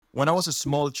When I was a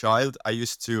small child, I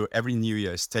used to every New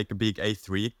Year's take a big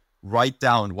A3, write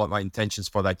down what my intentions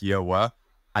for that year were,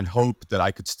 and hope that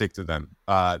I could stick to them.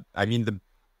 The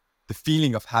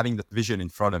feeling of having that vision in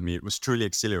front of me, it was truly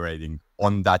exhilarating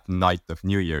on that night of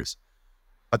New Year's.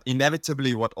 But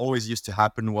inevitably, what always used to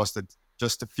happen was that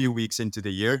just a few weeks into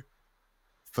the year,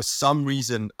 for some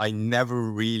reason, I never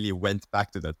really went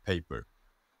back to that paper.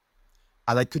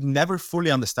 And I could never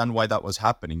fully understand why that was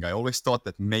happening. I always thought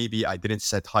that maybe I didn't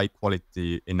set high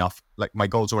quality enough, like my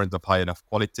goals weren't of high enough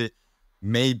quality.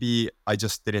 Maybe I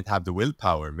just didn't have the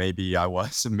willpower. Maybe I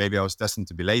was destined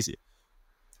to be lazy.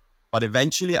 But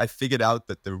eventually I figured out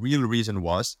that the real reason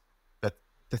was that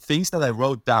the things that I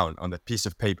wrote down on that piece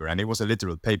of paper, and it was a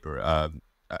literal paper, an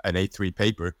A3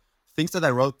 paper, things that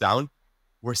I wrote down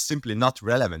were simply not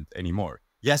relevant anymore.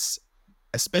 Yes,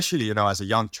 especially, as a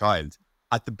young child,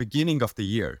 at the beginning of the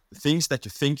year, the things that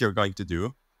you think you're going to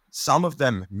do, some of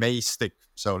them may stick.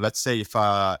 So let's say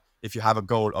if you have a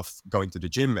goal of going to the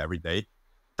gym every day,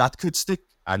 that could stick,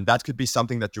 and that could be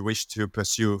something that you wish to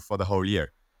pursue for the whole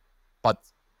year. But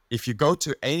if you go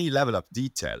to any level of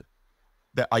detail,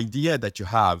 the idea that you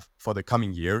have for the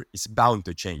coming year is bound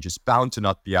to change. It's bound to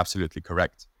not be absolutely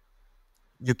correct.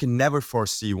 You can never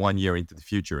foresee 1 year into the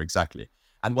future exactly.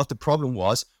 And what the problem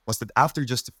was that after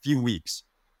just a few weeks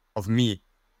of me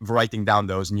writing down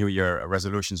those New Year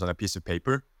resolutions on a piece of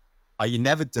paper, I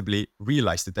inevitably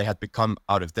realized that they had become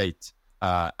out of date.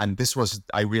 I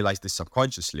realized this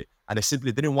subconsciously. And I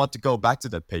simply didn't want to go back to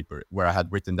that paper where I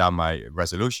had written down my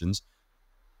resolutions,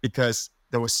 because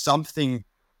there was something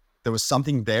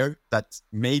there that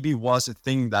maybe was a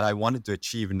thing that I wanted to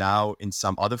achieve now in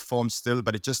some other form still,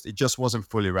 but it just wasn't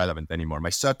fully relevant anymore.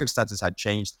 My circumstances had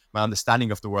changed, my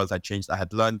understanding of the world had changed, I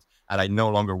had learned, and I no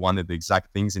longer wanted the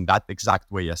exact things in that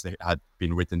exact way as they had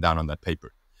been written down on that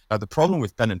paper. Now, the problem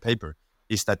with pen and paper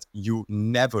is that you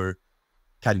never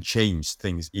can change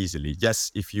things easily.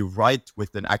 Yes, if you write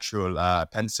with an actual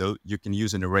pencil, you can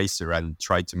use an eraser and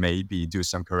try to maybe do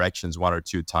some corrections 1 or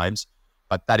 2 times,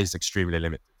 but that is extremely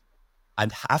limited.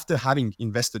 And after having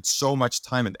invested so much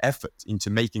time and effort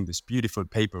into making this beautiful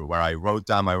paper where I wrote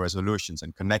down my resolutions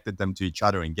and connected them to each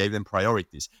other and gave them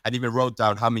priorities, and even wrote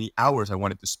down how many hours I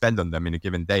wanted to spend on them in a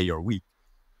given day or week,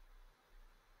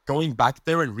 going back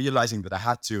there and realizing that I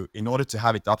had to, in order to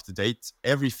have it up to date,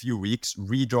 every few weeks,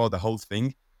 redraw the whole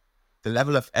thing, the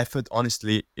level of effort,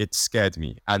 honestly, it scared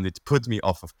me and it put me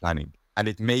off of planning. And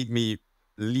it made me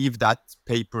leave that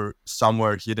paper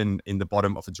somewhere hidden in the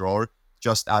bottom of a drawer,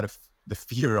 just out of the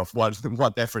fear of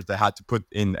what effort I had to put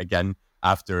in again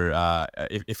after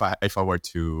if I were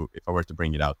to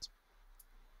bring it out.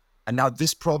 And now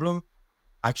this problem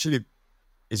actually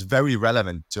is very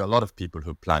relevant to a lot of people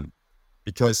who plan,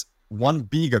 because one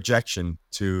big objection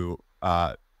to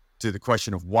the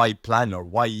question of why plan or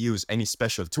why use any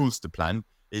special tools to plan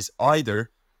is either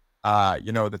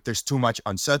that there's too much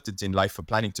uncertainty in life for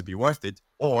planning to be worth it,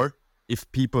 or if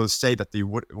people say that they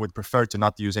would prefer to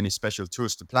not use any special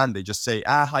tools to plan, they just say,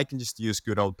 I can just use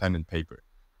good old pen and paper.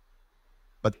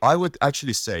 But I would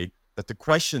actually say that the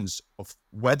questions of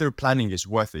whether planning is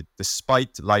worth it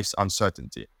despite life's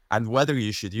uncertainty and whether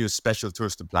you should use special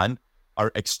tools to plan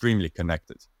are extremely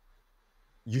connected.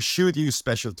 You should use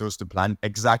special tools to plan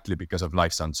exactly because of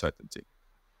life's uncertainty.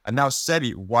 And now,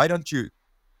 Seti, why don't you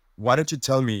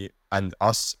tell me and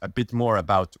us a bit more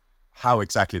about how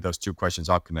exactly those two questions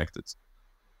are connected?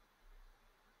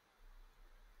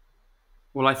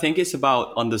 Well, I think it's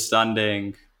about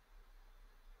understanding.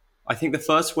 I think the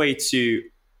first way to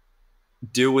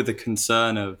deal with the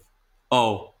concern of,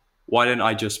 oh, why don't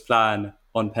I just plan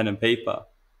on pen and paper?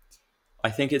 I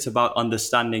think it's about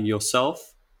understanding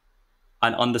yourself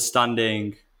and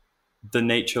understanding the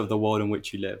nature of the world in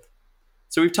which you live.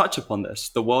 So we've touched upon this.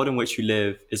 The world in which you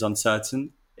live is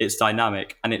uncertain, it's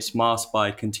dynamic, and it's masked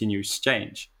by continuous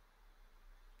change.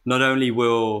 Not only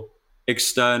will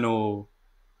external,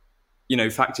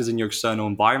 factors in your external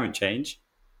environment change,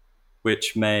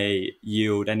 which may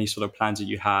yield any sort of plans that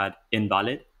you had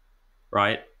invalid,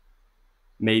 right?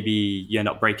 Maybe you end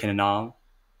up breaking an arm,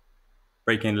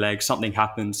 breaking a leg, something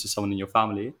happens to someone in your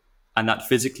family, and that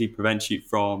physically prevents you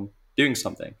from doing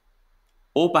something.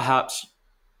 Or perhaps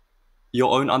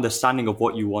your own understanding of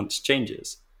what you want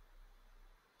changes.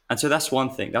 And so that's one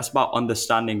thing. That's about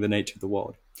understanding the nature of the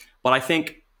world. But I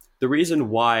think the reason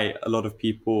why a lot of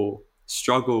people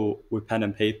struggle with pen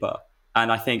and paper,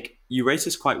 and I think you raised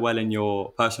this quite well in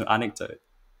your personal anecdote,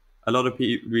 a lot of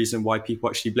reason why people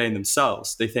actually blame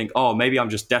themselves, they think, oh, maybe I'm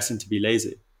just destined to be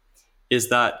lazy, is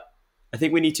that I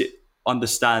think we need to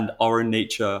understand our own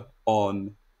nature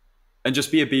on, and just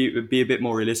be a bit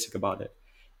more realistic about it,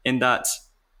 in that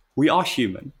we are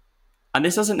human. And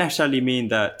this doesn't necessarily mean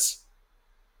that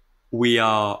we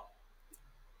are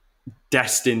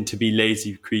destined to be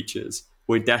lazy creatures.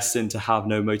 We're destined to have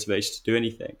no motivation to do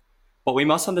anything. But we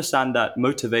must understand that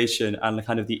motivation and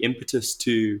kind of the impetus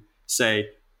to say,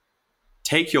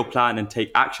 take your plan and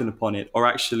take action upon it, or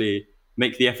actually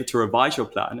make the effort to revise your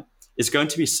plan, is going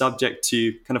to be subject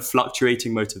to kind of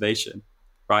fluctuating motivation,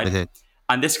 right? Mhm.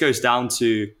 And this goes down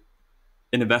to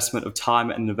an investment of time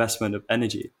and an investment of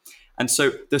energy. And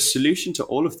so the solution to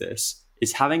all of this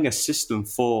is having a system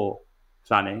for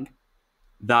planning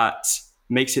that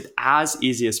makes it as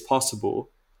easy as possible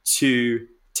to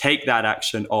take that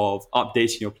action of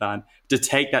updating your plan, to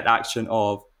take that action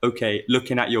of, okay,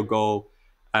 looking at your goal,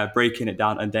 breaking it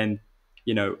down, and then,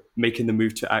 making the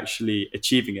move to actually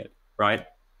achieving it, right?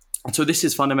 And so this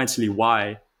is fundamentally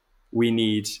why we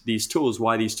need these tools,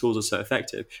 why these tools are so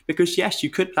effective. Because yes, you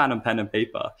could plan on pen and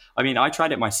paper. I mean, I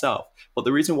tried it myself, but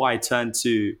the reason why I turned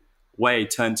to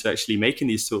actually making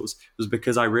these tools was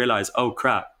because I realized, oh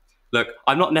crap, look,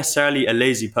 I'm not necessarily a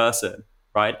lazy person,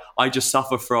 right? I just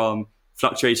suffer from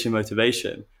fluctuating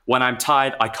motivation. When I'm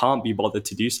tired, I can't be bothered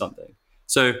to do something.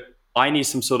 So I need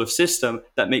some sort of system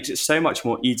that makes it so much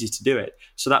more easy to do it.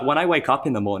 So that when I wake up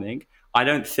in the morning, I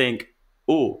don't think,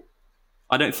 oh,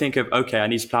 I don't think of, okay, I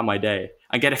need to plan my day.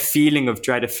 I get a feeling of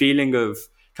dread, a feeling of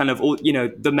kind of all,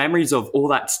 the memories of all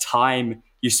that time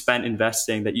you spent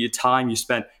investing, that your time you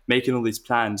spent making all these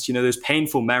plans, those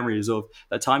painful memories of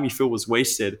that time you feel was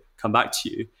wasted come back to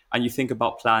you, and you think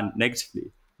about plan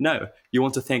negatively. No, you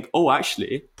want to think, oh,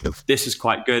 actually, this is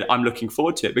quite good. I'm looking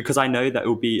forward to it because I know that it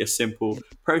will be a simple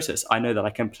process. I know that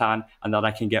I can plan and that I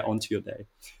can get onto your day.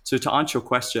 So to answer your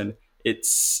question,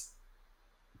 it's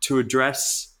to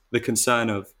address the concern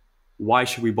of why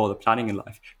should we bother planning in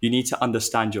life? You need to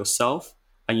understand yourself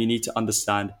and you need to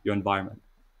understand your environment.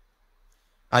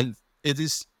 And it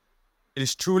is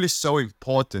truly so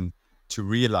important to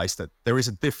realize that there is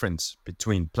a difference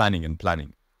between planning and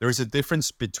planning. There is a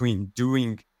difference between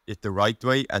doing it the right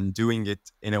way and doing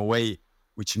it in a way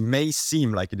which may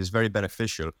seem like it is very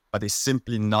beneficial, but is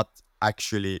simply not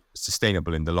actually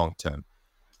sustainable in the long term.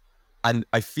 And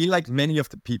I feel like many of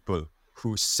the people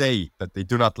who say that they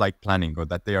do not like planning, or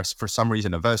that they are for some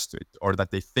reason averse to it, or that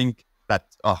they think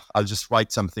that, oh, I'll just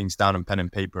write some things down on pen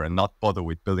and paper and not bother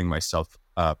with building myself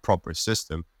a proper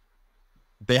system,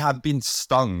 they have been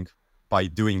stung by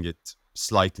doing it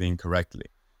slightly incorrectly.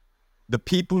 The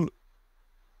people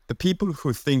the people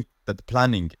who think that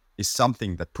planning is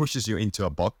something that pushes you into a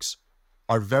box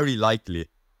are very likely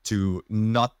to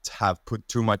not have put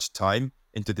too much time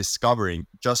into discovering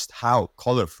just how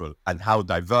colorful and how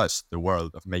diverse the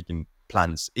world of making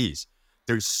plans is.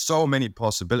 There's so many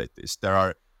possibilities. There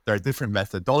are different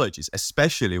methodologies,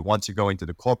 especially once you go into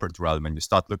the corporate realm and you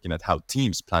start looking at how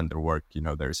teams plan their work.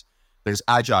 There's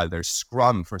Agile, there's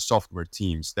Scrum for software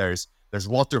teams, there's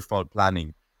waterfall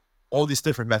planning, all these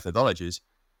different methodologies.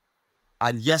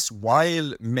 And yes,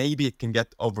 while maybe it can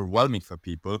get overwhelming for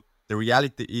people, the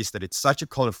reality is that it's such a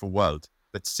colorful world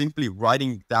that simply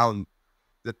writing down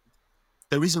that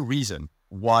there is a reason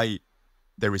why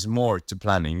there is more to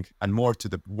planning and more to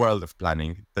the world of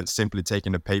planning than simply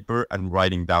taking a paper and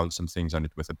writing down some things on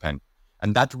it with a pen.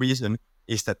 And that reason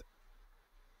is that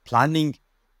planning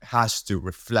has to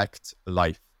reflect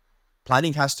life.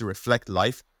 Planning has to reflect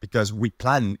life because we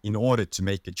plan in order to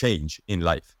make a change in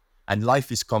life. And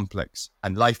life is complex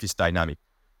and life is dynamic.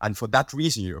 And for that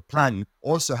reason, your plan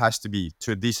also has to be,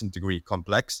 to a decent degree,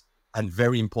 complex and,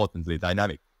 very importantly,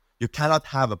 dynamic. You cannot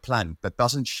have a plan that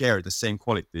doesn't share the same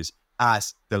qualities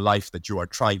as the life that you are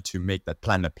trying to make that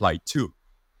plan apply to.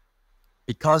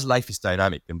 Because life is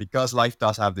dynamic and because life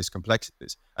does have these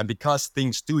complexities and because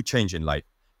things do change in life,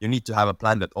 you need to have a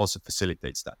plan that also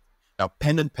facilitates that. Now,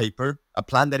 pen and paper, a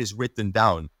plan that is written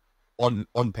down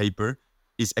on paper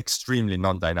is extremely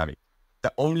non-dynamic.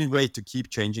 The only way to keep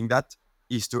changing that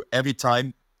is to every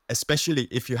time, especially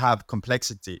if you have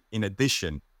complexity in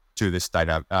addition to this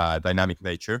dynamic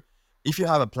nature, if you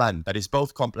have a plan that is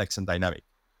both complex and dynamic,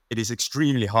 it is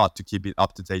extremely hard to keep it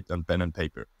up to date on pen and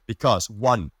paper. Because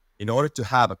one, in order to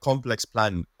have a complex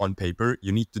plan on paper,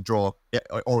 you need to draw,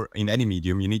 or in any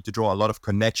medium, you need to draw a lot of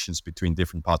connections between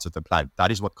different parts of the plan.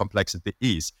 That is what complexity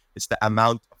is. It's the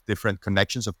amount of different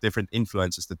connections, of different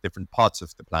influences that different parts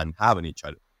of the plan have on each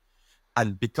other.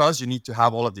 And because you need to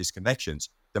have all of these connections,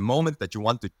 the moment that you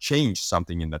want to change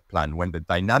something in that plan, when the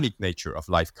dynamic nature of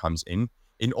life comes in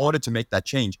order to make that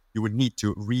change, you would need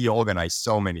to reorganize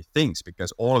so many things,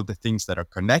 because all of the things that are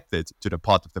connected to the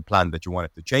part of the plan that you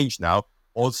wanted to change now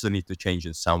also need to change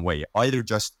in some way, either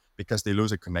just because they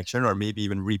lose a connection or maybe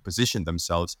even reposition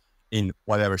themselves in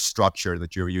whatever structure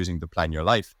that you're using to plan your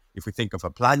life. if we think of a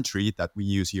plan tree that we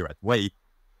use here at Way,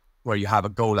 where you have a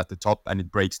goal at the top and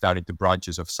it breaks down into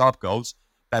branches of sub goals,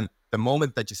 then the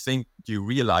moment that you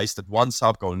realize that one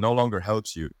sub goal no longer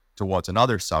helps you towards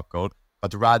another sub goal,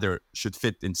 but rather should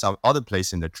fit in some other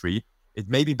place in the tree, it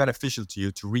may be beneficial to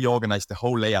you to reorganize the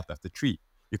whole layout of the tree.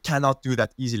 You cannot do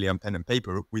that easily on pen and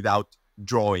paper without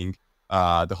drawing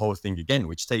the whole thing again,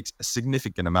 which takes a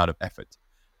significant amount of effort.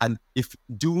 And if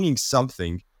doing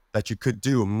something that you could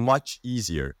do much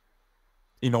easier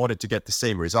in order to get the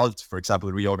same result, for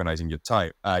example, reorganizing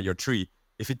your tree,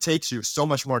 if it takes you so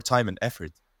much more time and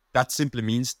effort, that simply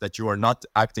means that you are not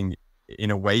acting in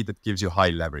a way that gives you high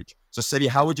leverage. So, Sevi,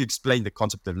 how would you explain the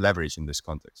concept of leverage in this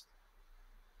context?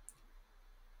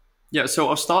 Yeah, so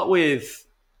I'll start with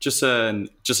just an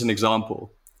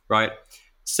example, right?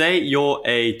 Say you're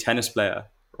a tennis player,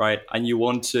 right, and you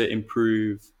want to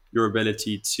improve your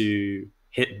ability to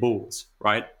hit balls,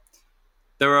 right?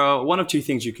 There are one of two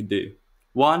things you could do.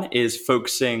 One is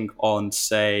focusing on,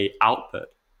 say, output,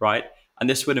 right? And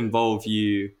this would involve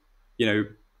you know,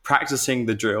 practicing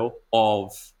the drill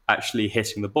of actually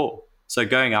hitting the ball. So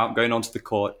going out, going onto the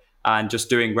court, and just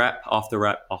doing rep after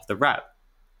rep after rep,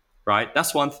 right?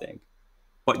 That's one thing.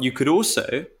 But you could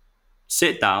also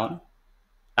sit down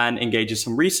and engage in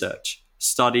some research,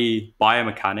 study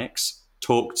biomechanics,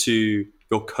 talk to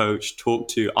your coach, talk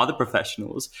to other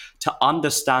professionals to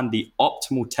understand the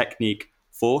optimal technique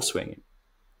for swinging.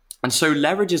 And so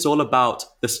leverage is all about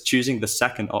this choosing the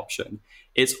second option.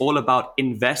 It's all about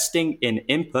investing in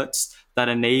inputs that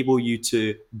enable you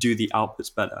to do the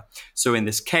outputs better. So in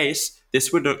this case,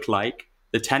 this would look like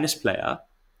the tennis player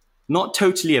not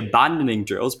totally abandoning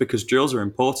drills, because drills are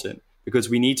important, because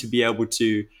we need to be able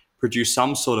to produce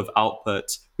some sort of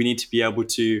output. We need to be able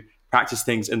to practice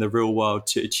things in the real world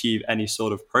to achieve any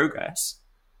sort of progress.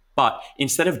 But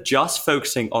instead of just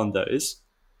focusing on those,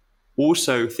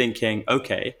 also thinking,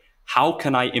 okay, how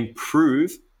can I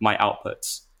improve my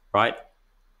outputs, right?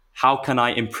 How can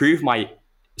I improve my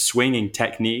swinging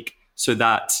technique so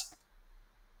that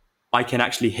I can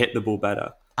actually hit the ball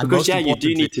better? And Because, most yeah, you do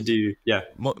importantly, need to do, yeah.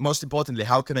 most importantly,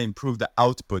 how can I improve the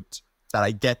output that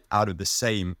I get out of the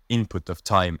same input of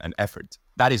time and effort?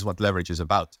 That is what leverage is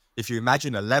about. If you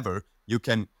imagine a lever, you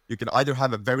can either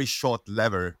have a very short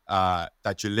lever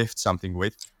that you lift something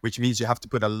with, which means you have to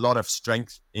put a lot of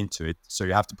strength into it. So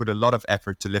you have to put a lot of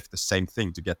effort to lift the same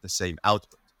thing to get the same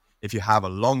output. If you have a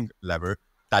long lever,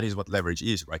 that is what leverage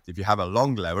is, right? If you have a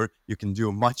long lever, you can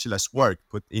do much less work,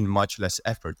 put in much less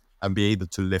effort, and be able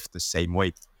to lift the same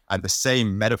weight. And the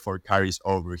same metaphor carries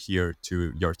over here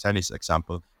to your tennis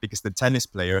example, because the tennis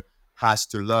player has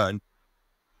to learn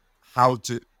how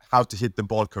to how to hit the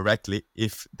ball correctly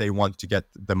if they want to get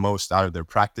the most out of their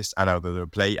practice and out of their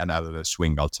play and out of their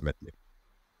swing ultimately.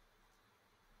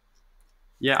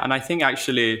 Yeah, and I think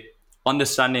actually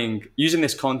understanding using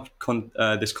this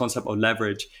concept of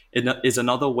leverage is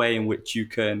another way in which you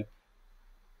can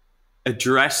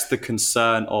address the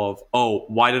concern of, oh,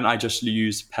 why don't I just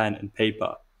use pen and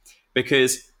paper?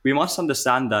 Because we must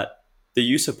understand that the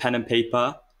use of pen and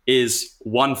paper is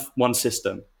one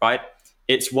system, right?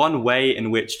 It's one way in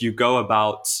which you go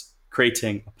about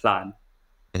creating a plan,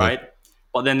 Mhm. right?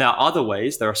 But then there are other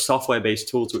ways. There are software-based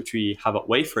tools which we have at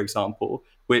Wave, for example,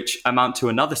 which amount to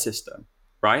another system,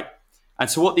 right? And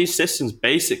so what these systems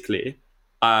basically,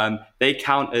 they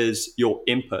count as your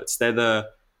inputs. They're the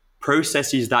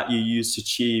processes that you use to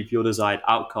achieve your desired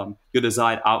outcome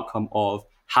of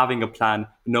having a plan,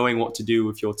 knowing what to do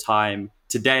with your time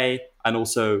today, and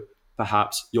also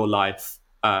perhaps your life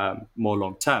more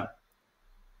long term.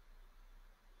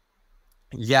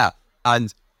 Yeah,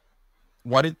 and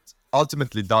what it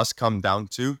ultimately does come down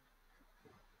to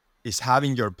is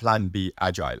having your plan be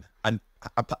agile. And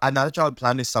an agile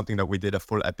plan is something that we did a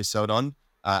full episode on,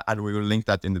 and we will link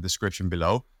that in the description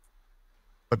below.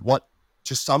 But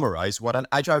to summarize, what an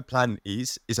agile plan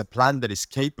is a plan that is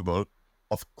capable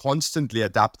of constantly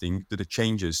adapting to the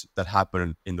changes that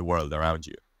happen in the world around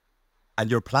you.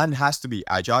 And your plan has to be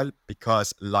agile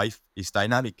because life is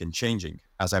dynamic and changing,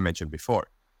 as I mentioned before.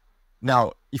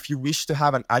 Now, if you wish to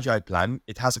have an agile plan,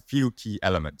 it has a few key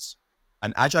elements.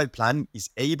 An agile plan is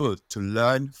able to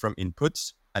learn from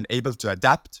inputs and able to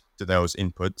adapt to those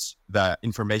inputs, the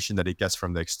information that it gets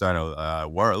from the external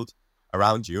world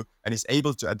around you, and is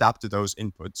able to adapt to those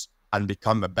inputs and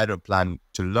become a better plan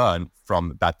to learn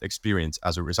from that experience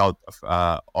as a result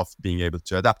of being able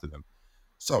to adapt to them.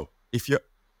 So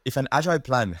if an agile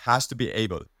plan has to be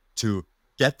able to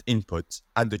get input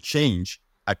and to change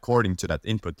according to that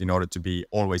input in order to be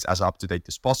always as up to date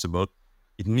as possible,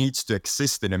 it needs to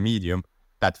exist in a medium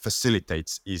that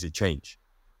facilitates easy change.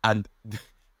 And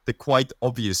the quite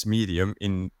obvious medium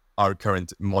our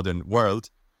current modern world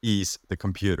is the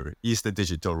computer, is the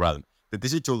digital realm. The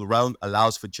digital realm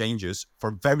allows for changes,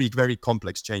 for very, very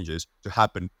complex changes to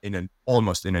happen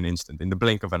almost in an instant, in the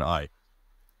blink of an eye,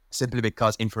 simply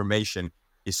because information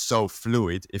is so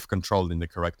fluid if controlled in the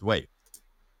correct way.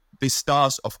 This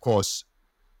does, of course,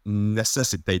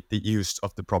 necessitate the use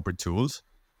of the proper tools.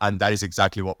 And that is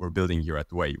exactly what we're building here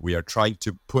at Way. We are trying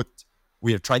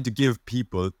to give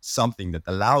people something that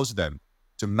allows them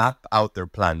to map out their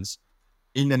plans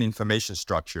in an information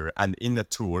structure and in a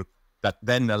tool that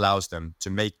then allows them to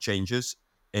make changes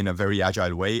in a very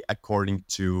agile way according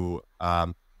to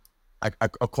the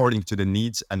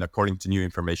needs and according to new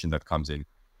information that comes in.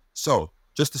 So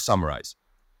just to summarize,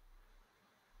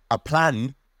 a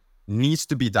plan needs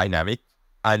to be dynamic,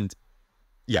 and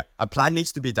a plan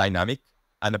needs to be dynamic,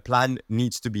 and a plan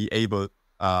needs to be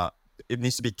it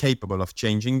needs to be capable of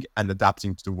changing and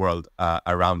adapting to the world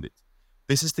around it.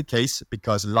 This is the case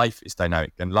because life is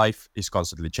dynamic and life is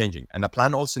constantly changing. And a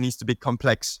plan also needs to be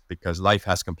complex because life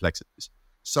has complexities.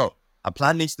 So a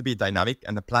plan needs to be dynamic,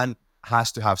 and a plan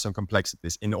has to have some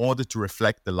complexities in order to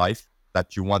reflect the life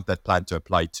that you want that plan to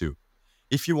apply to.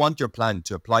 If you want your plan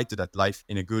to apply to that life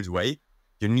in a good way,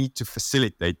 you need to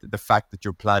facilitate the fact that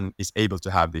your plan is able to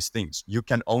have these things. You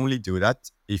can only do that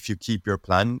if you keep your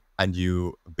plan and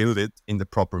you build it in the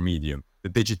proper medium, the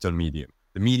digital medium,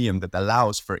 the medium that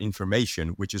allows for information,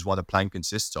 which is what a plan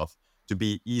consists of, to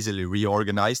be easily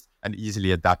reorganized and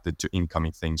easily adapted to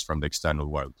incoming things from the external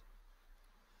world.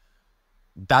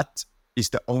 That is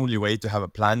the only way to have a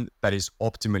plan that is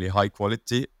optimally high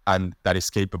quality and that is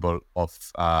capable of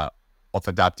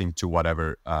adapting to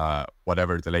whatever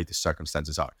the latest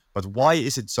circumstances are. But why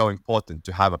is it so important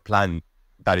to have a plan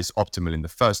that is optimal in the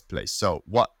first place? So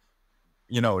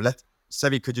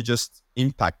Sevi, could you just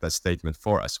impact that statement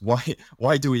for us?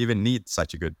 Why do we even need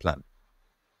such a good plan?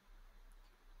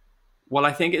 Well,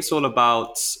 I think it's all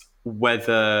about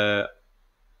whether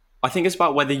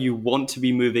you want to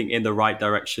be moving in the right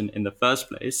direction in the first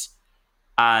place,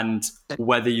 and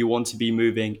whether you want to be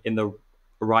moving in the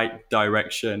right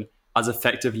direction as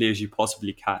effectively as you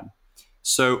possibly can.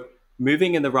 So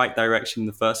moving in the right direction in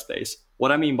the first place,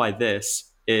 what I mean by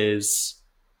this is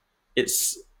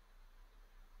it's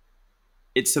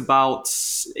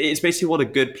basically what a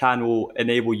good plan will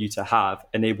enable you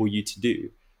to do.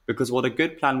 Because what a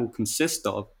good plan will consist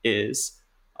of is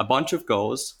a bunch of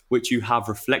goals which you have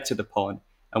reflected upon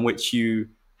and which you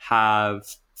have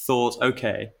thought,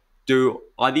 okay,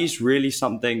 are these really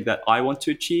something that I want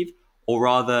to achieve? Or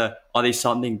rather, are they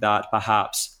something that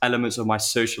perhaps elements of my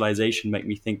socialization make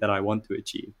me think that I want to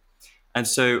achieve? And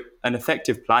so an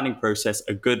effective planning process,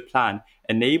 a good plan,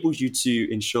 enables you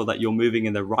to ensure that you're moving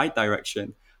in the right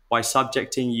direction by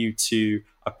subjecting you to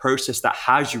a process that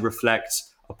has you reflect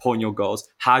upon your goals,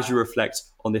 has you reflect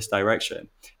on this direction.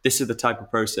 This is the type of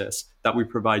process that we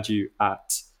provide you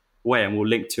at Way, and we'll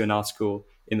link to an article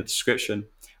in the description.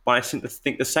 But I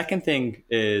think the second thing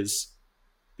is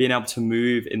being able to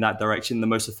move in that direction in the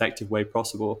most effective way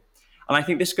possible. And I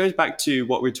think this goes back to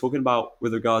what we're talking about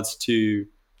with regards to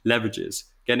leverages,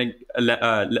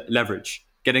 leverage,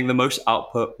 getting the most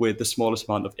output with the smallest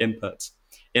amount of input.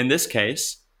 In this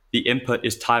case, the input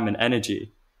is time and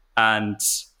energy, and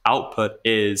output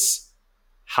is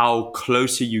how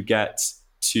closer you get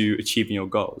to achieving your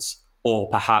goals, or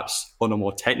perhaps on a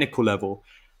more technical level,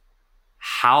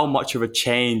 how much of a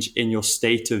change in your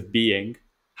state of being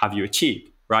have you achieved,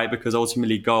 right? Because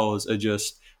ultimately goals are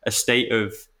just a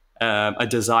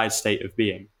desired state of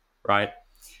being, right?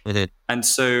 Mm-hmm. And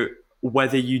so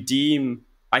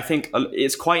I think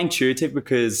it's quite intuitive,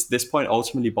 because this point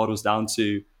ultimately bottles down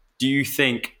to, do you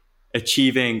think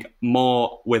achieving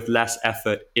more with less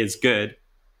effort is good?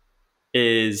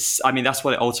 That's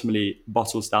what it ultimately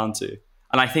bottles down to.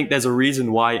 And I think there's a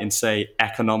reason why in, say,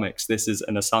 economics, this is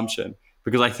an assumption,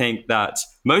 because I think that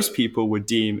most people would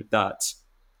deem that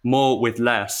more with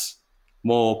less,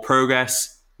 more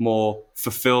progress, more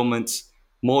fulfillment,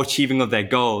 more achieving of their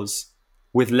goals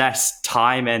with less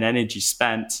time and energy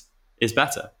spent is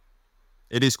better.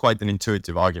 It is quite an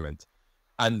intuitive argument.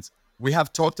 And we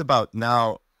have talked about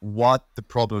now what the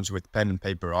problems with pen and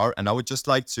paper are. And I would just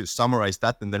like to summarize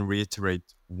that and then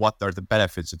reiterate what are the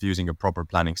benefits of using a proper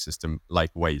planning system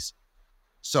like Waze.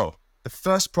 So the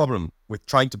first problem with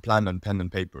trying to plan on pen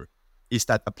and paper is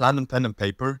that a plan on pen and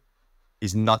paper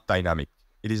is not dynamic.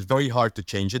 It is very hard to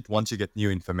change it once you get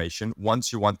new information,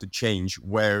 once you want to change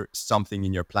where something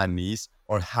in your plan is,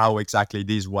 or how exactly it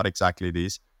is, what exactly it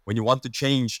is. When you want to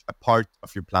change a part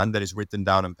of your plan that is written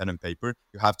down on pen and paper,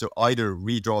 you have to either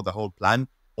redraw the whole plan,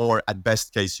 or at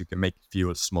best case, you can make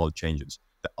few small changes.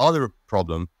 The other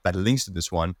problem that links to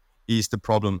this one is the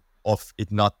problem of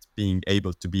it not being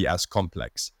able to be as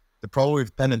complex. The problem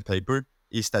with pen and paper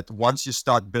is that once you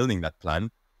start building that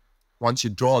plan, once you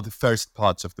draw the first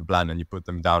parts of the plan and you put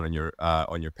them down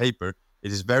on your paper,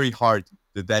 it is very hard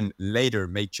to then later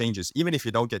make changes, even if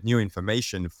you don't get new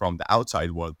information from the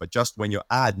outside world. But just when you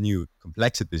add new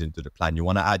complexities into the plan, you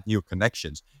want to add new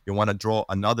connections. You want to draw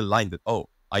another line that, oh,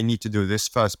 I need to do this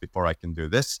first before I can do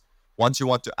this. Once you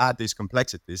want to add these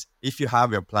complexities, if you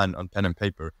have your plan on pen and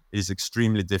paper, it is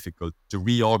extremely difficult to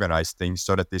reorganize things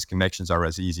so that these connections are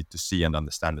as easy to see and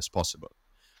understand as possible.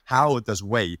 How does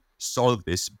Way solve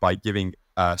this? By giving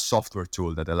a software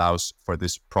tool that allows for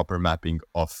this proper mapping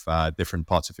of different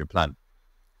parts of your plan.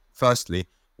 Firstly,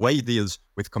 Way deals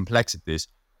with complexities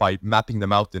by mapping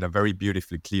them out in a very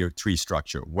beautifully clear tree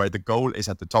structure, where the goal is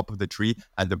at the top of the tree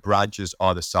and the branches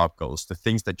are the sub-goals, the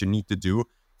things that you need to do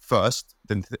first,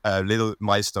 the little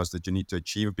milestones that you need to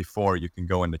achieve before you can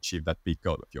go and achieve that big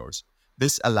goal of yours.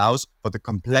 This allows for the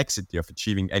complexity of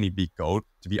achieving any big goal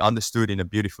to be understood in a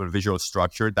beautiful visual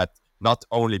structure that not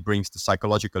only brings the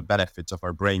psychological benefits of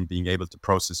our brain being able to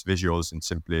process visuals in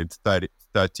simply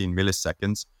 13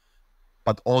 milliseconds,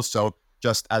 but also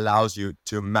just allows you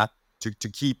to map, to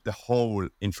keep the whole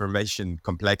information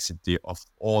complexity of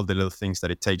all the little things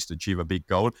that it takes to achieve a big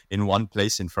goal in one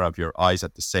place in front of your eyes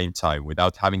at the same time,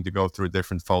 without having to go through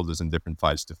different folders and different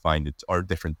files to find it, or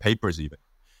different papers even.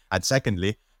 And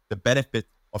secondly, the benefit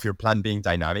of your plan being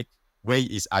dynamic. Way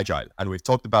is agile. And we've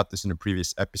talked about this in a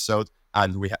previous episode,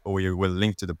 and we will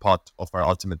link to the part of our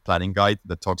ultimate planning guide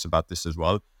that talks about this as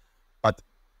well. But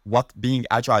what being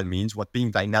agile means, what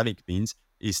being dynamic means,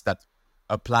 is that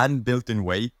a plan built in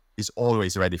Way is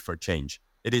always ready for change.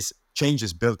 Change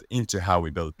is built into how we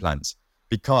build plans,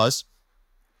 because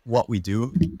what we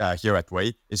do here at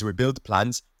Way is we build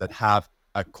plans that have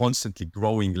a constantly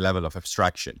growing level of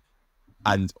abstraction.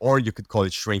 Or you could call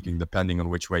it shrinking, depending on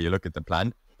which way you look at the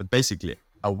plan. But basically,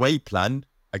 a Way plan,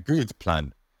 a good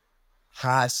plan,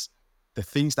 has the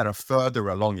things that are further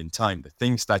along in time, the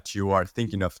things that you are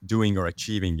thinking of doing or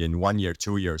achieving in 1 year,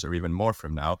 2 years, or even more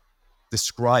from now,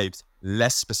 described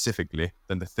less specifically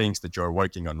than the things that you're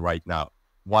working on right now.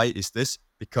 Why is this?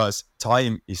 Because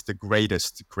time is the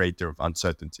greatest creator of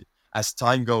uncertainty. As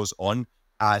time goes on,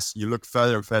 as you look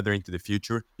further and further into the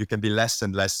future, you can be less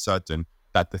and less certain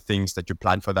that the things that you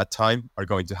plan for that time are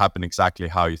going to happen exactly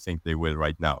how you think they will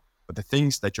right now. But the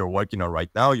things that you're working on right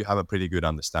now, you have a pretty good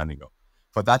understanding of.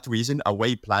 For that reason, a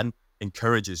Way plan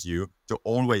encourages you to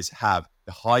always have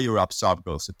the higher up sub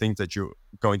goals, the things that you're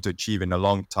going to achieve in a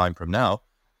long time from now,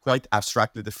 quite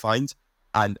abstractly defined.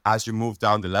 And as you move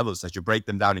down the levels, as you break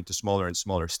them down into smaller and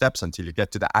smaller steps until you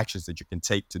get to the actions that you can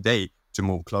take today to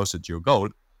move closer to your goal,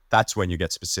 that's when you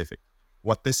get specific.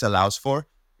 What this allows for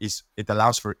is it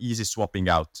allows for easy swapping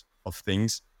out of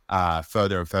things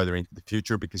further and further into the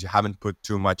future, because you haven't put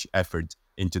too much effort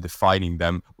into defining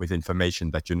them with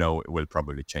information that you know will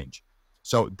probably change.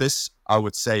 So this, I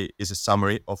would say, is a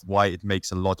summary of why it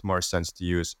makes a lot more sense to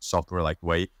use software like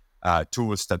Way,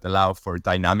 tools that allow for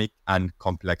dynamic and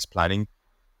complex planning,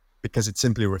 because it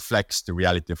simply reflects the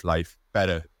reality of life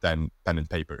better than pen and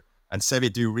paper. And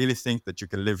Sevi, do you really think that you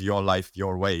can live your life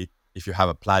your way if you have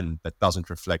a plan that doesn't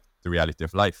reflect the reality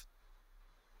of life?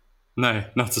 No,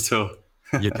 not at all.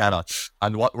 You cannot.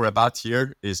 And what we're about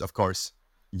here is, of course,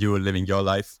 you living your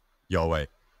life your way.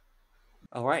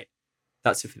 All right,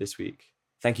 that's it for this week.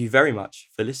 Thank you very much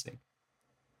for listening.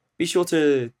 Be sure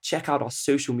to check out our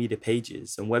social media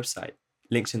pages and website,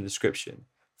 links in the description,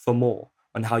 for more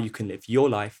on how you can live your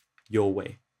life your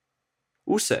way.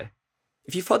 Also,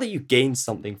 if you thought that you gained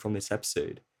something from this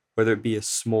episode, whether it be a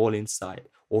small insight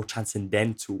or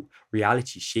transcendental,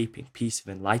 reality shaping piece of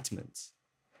enlightenment,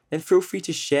 then feel free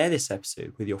to share this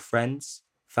episode with your friends,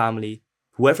 family,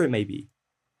 whoever it may be,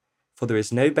 for there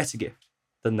is no better gift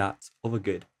than that of a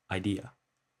good idea.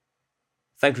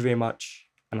 Thank you very much,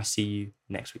 and I'll see you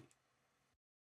next week.